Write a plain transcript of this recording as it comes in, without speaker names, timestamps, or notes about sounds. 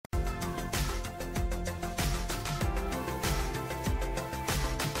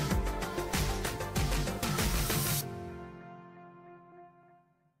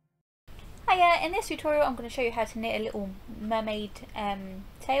Hiya, in this tutorial I'm going to show you how to knit a little mermaid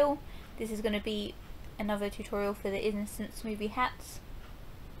tail. This is going to be another tutorial for the instant smoothie hats.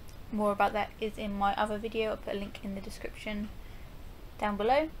 More about that is in my other video. I'll put a link in the description down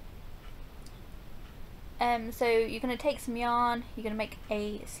below. So you're going to take some yarn, you're going to make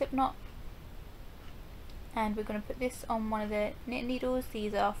a slip knot, and we're going to put this on one of the knit needles.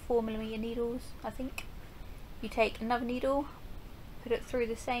 These are 4mm needles, I think. You take another needle, put it through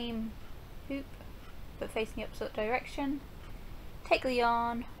the same hoop but facing the opposite direction, take the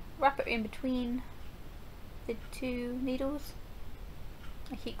yarn, wrap it in between the two needles.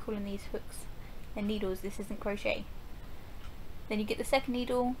 I keep calling these hooks and needles, this isn't crochet. Then you get the second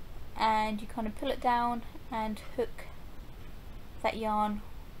needle and you kind of pull it down and hook that yarn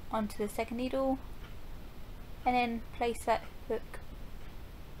onto the second needle, and then place that hook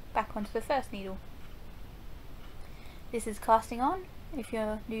back onto the first needle. This is casting on if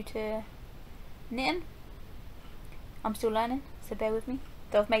you're new to knitting. I'm still learning, so bear with me.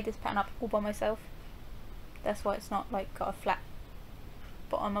 Though I've made this pattern up all by myself. That's why it's not like got a flat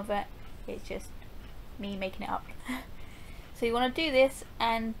bottom of it, it's just me making it up. So you want to do this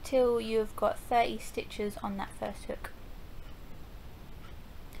until you've got 30 stitches on that first hook.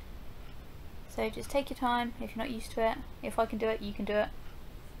 So just take your time if you're not used to it. If I can do it, you can do it,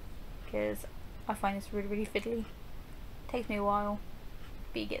 because I find this really fiddly. Takes me a while,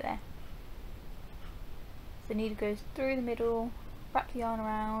 but you get there. So the needle goes through the middle, wrap the yarn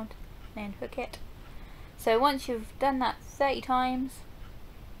around, then hook it. So once you've done that 30 times,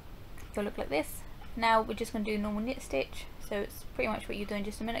 it'll look like this. Now we're just going to do a normal knit stitch, so it's pretty much what you were doing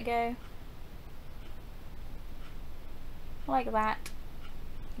just a minute ago. Like that.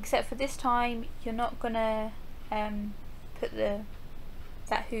 Except for this time, you're not going to put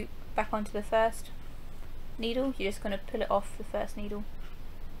that hoop back onto the first needle, you're just going to pull it off the first needle,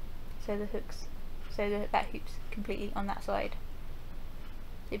 so that hoop's completely on that side.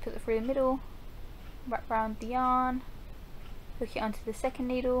 So you put it through the middle, wrap around the yarn, hook it onto the second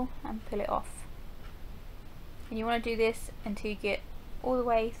needle and pull it off. And you want to do this until you get all the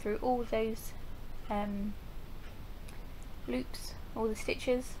way through all those loops, all the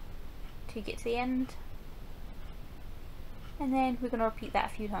stitches, till you get to the end, and then we're going to repeat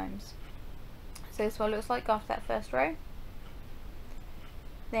that a few times. So this is what it looks like after that first row.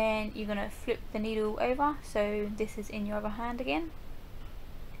 Then you're going to flip the needle over, so this is in your other hand again.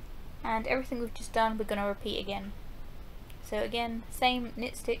 And everything we've just done we're going to repeat again. So again, same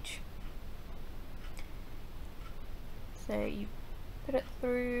knit stitch. So you put it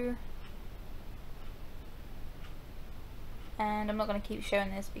through, and I'm not going to keep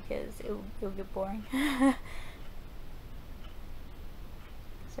showing this because it'll get boring.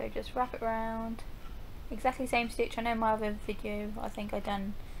 So just wrap it around, exactly same stitch. I know in my other video I think I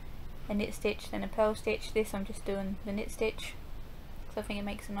done a knit stitch then a purl stitch. This I'm just doing the knit stitch because I think it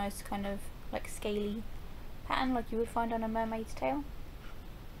makes a nice kind of like scaly pattern like you would find on a mermaid's tail.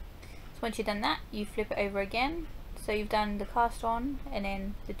 So once you've done that, you flip it over again. So you've done the cast on and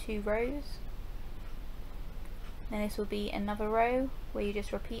then the 2 rows. Then this will be another row where you're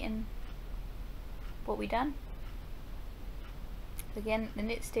just repeating what we done. Again, the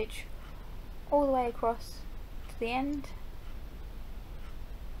knit stitch all the way across to the end.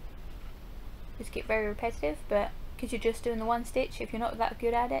 This get very repetitive, but because you're just doing the one stitch, if you're not that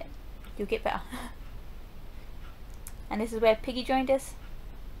good at it, you'll get better. And this is where Piggy joined us.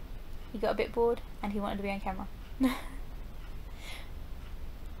 He got a bit bored and he wanted to be on camera.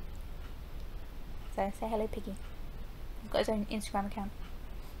 So say hello, Piggy. He's got his own Instagram account.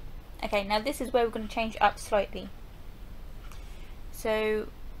 Okay, now this is where we're going to change up slightly. So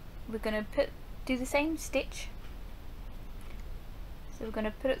we're going to do the same stitch. So we're going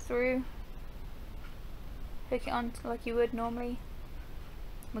to put it through, hook it on like you would normally.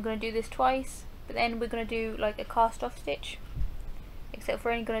 We're going to do this twice, but then we're going to do like a cast off stitch, except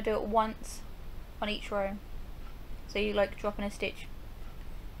we're only going to do it once on each row. So you like drop in a stitch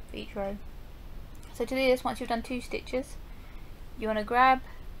for each row. So to do this, once you've done 2 stitches, you want to grab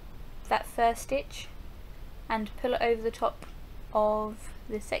that first stitch and pull it over the top of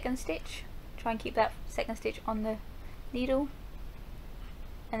the second stitch. Try and keep that second stitch on the needle,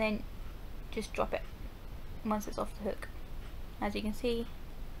 and then just drop it once it's off the hook. As you can see,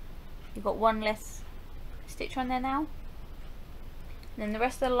 you've got 1 less stitch on there now. And then the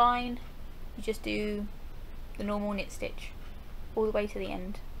rest of the line you just do the normal knit stitch all the way to the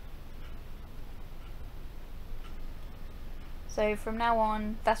end. So from now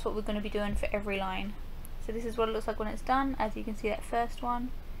on, that's what we're going to be doing for every line. So this is what it looks like when it's done. As you can see, that first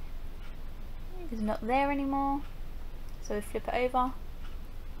one is not there anymore. So we flip it over,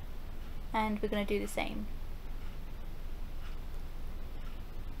 and we're going to do the same.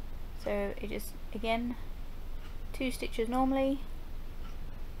 So it just, again, 2 stitches normally,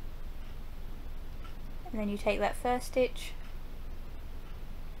 and then you take that first stitch,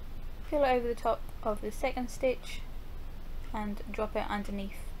 pull it over the top of the second stitch and drop it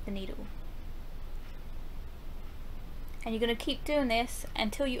underneath the needle. And you're going to keep doing this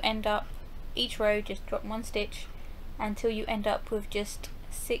until you end up, each row just drop 1 stitch until you end up with just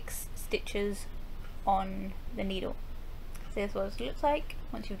 6 stitches on the needle. So this is what it looks like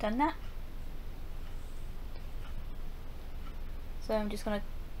once you've done that. So I'm just going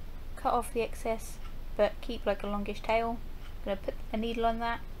to cut off the excess but keep like a longish tail. I'm going to put a needle on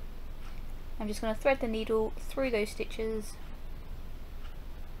that. I'm just going to thread the needle through those stitches.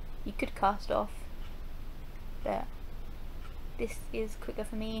 You could cast off, but this is quicker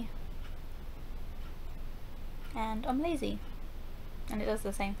for me and I'm lazy, and it does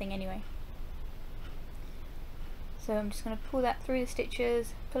the same thing anyway. So I'm just going to pull that through the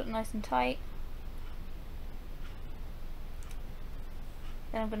stitches, pull it nice and tight.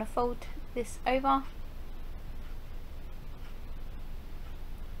 Then I'm going to fold this over.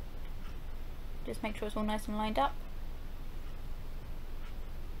 Just make sure it's all nice and lined up.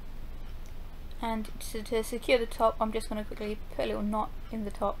 And to secure the top, I'm just going to quickly put a little knot in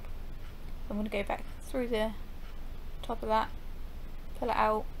the top. I'm going to go back through the top of that, pull it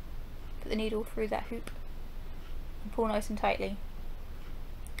out, put the needle through that hoop and pull nice and tightly.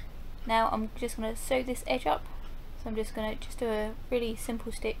 Now I'm just going to sew this edge up, so I'm just going to do a really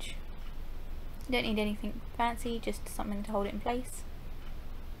simple stitch. You don't need anything fancy, just something to hold it in place.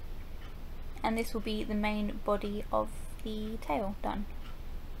 And this will be the main body of the tail done.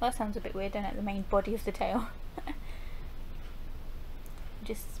 Well, that sounds a bit weird, don't it? The main body of the tail.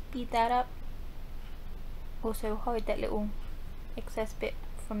 Just speed that up. Also hide that little excess bit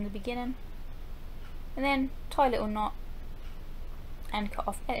from the beginning. And then tie a little knot and cut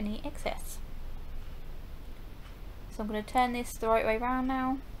off any excess. So I'm going to turn this the right way around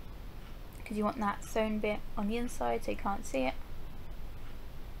now, because you want that sewn bit on the inside so you can't see it.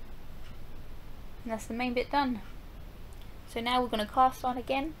 And that's the main bit done. So now we're going to cast on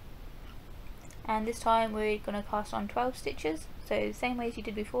again, and this time we're going to cast on 12 stitches, so the same way as you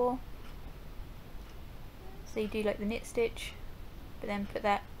did before. So you do like the knit stitch, but then put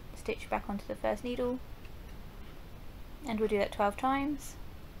that stitch back onto the first needle, and we'll do that 12 times.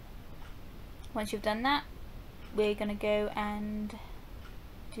 Once you've done that, we're going to go and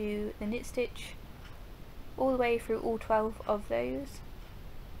do the knit stitch all the way through all 12 of those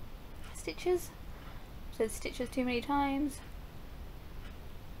stitches. So the stitches too many times,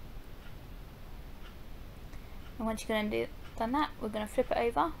 and once you're done that, we're going to flip it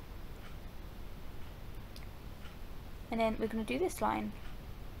over, and then we're going to do this line.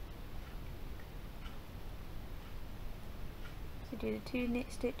 So do the 2 knit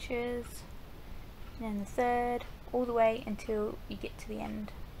stitches, and then the third, all the way until you get to the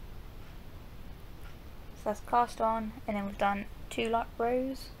end. So that's cast on, and then we've done 2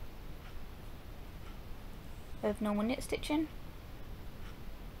 rows of normal knit stitching.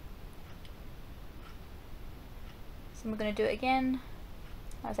 So we're going to do it again.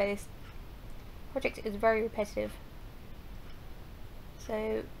 As I say, this project is very repetitive.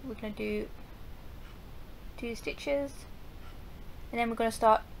 So we're going to do 2 stitches, and then we're going to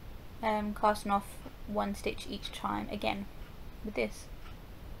start casting off 1 stitch each time again with this.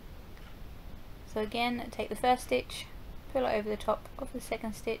 So again, take the first stitch, pull it over the top of the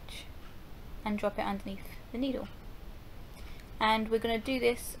second stitch and drop it underneath the needle. And we're going to do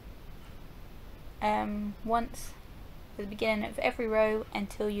this once at the beginning of every row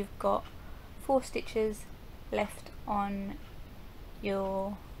until you've got 4 stitches left on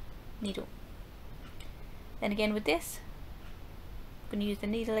your needle. Then again with this, I'm going to use the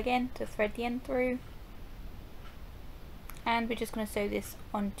needle again to thread the end through, and we're just going to sew this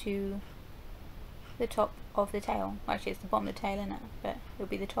onto the top of the tail. Well, actually it's the bottom of the tail, isn't it? But it'll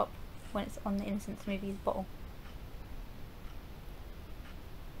be the top when it's on the Innocent Smoothies bottle.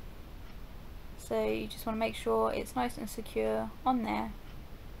 So you just want to make sure it's nice and secure on there,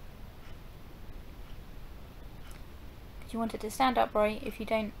 because you want it to stand upright. If you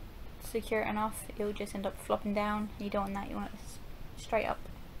don't secure it enough, it will just end up flopping down. You don't want that, you want it straight up.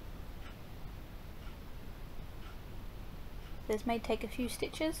 This may take a few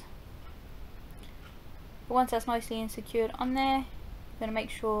stitches, but once that's nicely and secured on there, you're going to make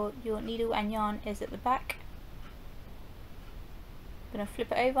sure your needle and yarn is at the back. I'm going to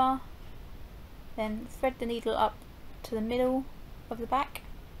flip it over, then thread the needle up to the middle of the back,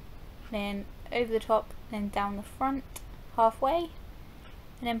 then over the top, then down the front halfway,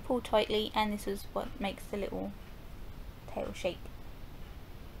 and then pull tightly, and this is what makes the little tail shape.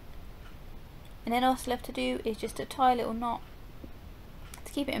 And then all that's left to do is just to tie a little knot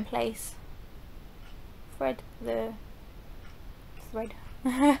to keep it in place. Thread the thread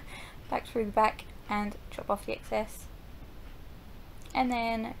back through the back and chop off the excess, and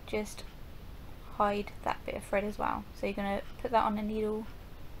then just hide that bit of thread as well. So you're going to put that on the needle,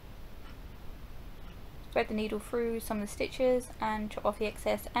 thread the needle through some of the stitches and chop off the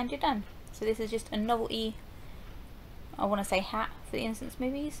excess, and you're done. So this is just a novelty, I want to say hat, for the Instant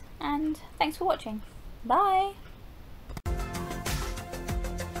Smoothies, and thanks for watching. Bye!